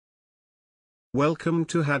Welcome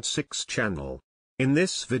to had6 channel. In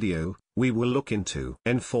this video, we will look into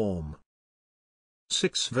inform.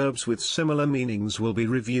 6 verbs with similar meanings will be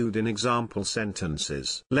reviewed in example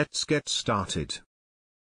sentences. Let's get started.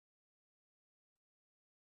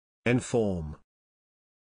 Inform,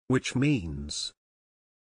 which means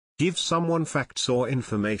give someone facts or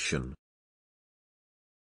information.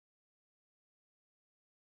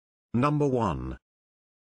 Number 1.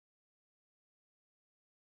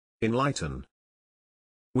 Enlighten,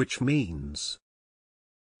 which means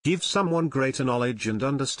give someone greater knowledge and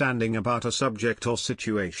understanding about a subject or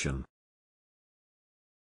situation.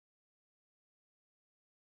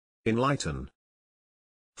 Enlighten.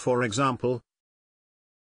 For example,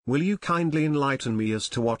 will you kindly enlighten me as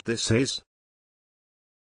to what this is?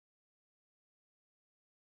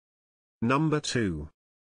 Number 2.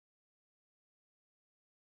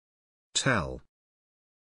 Tell,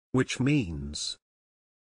 which means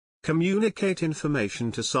communicate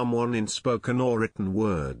information to someone in spoken or written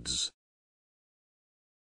words.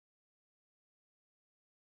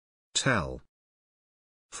 Tell.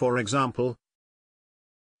 For example,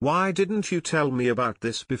 why didn't you tell me about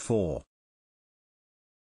this before?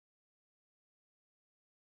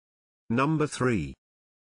 Number 3.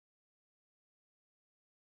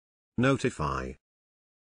 Notify,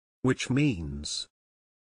 which means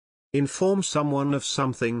inform someone of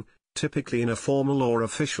something, typically in a formal or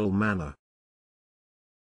official manner.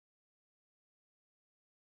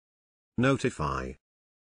 Notify.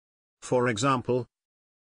 For example,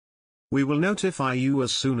 we will notify you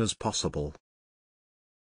as soon as possible.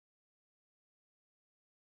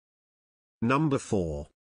 Number 4.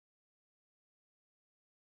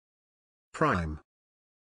 Prime,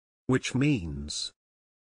 which means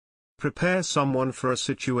prepare someone for a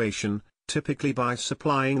situation, typically by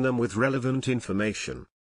supplying them with relevant information.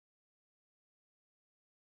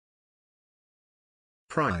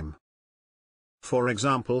 Prime. For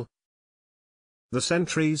example, the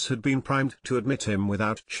sentries had been primed to admit him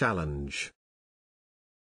without challenge.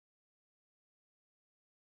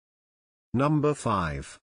 Number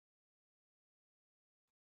 5.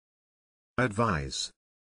 Advise,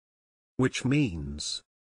 which means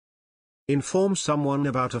inform someone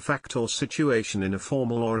about a fact or situation in a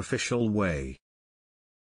formal or official way.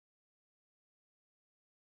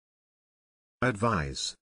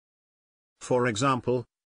 Advise. For example,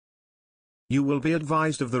 you will be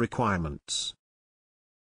advised of the requirements.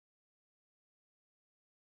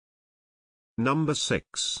 Number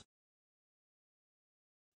 6.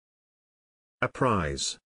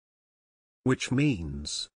 Apprise, which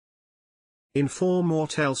means inform or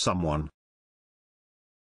tell someone.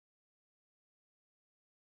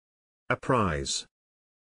 Apprise.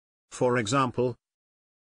 For example,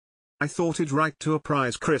 I thought it right to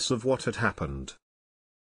apprise Chris of what had happened.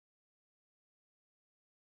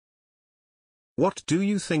 What do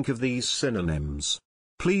you think of these synonyms?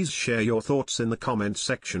 Please share your thoughts in the comment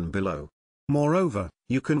section below. Moreover,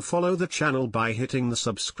 you can follow the channel by hitting the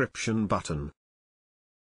subscription button.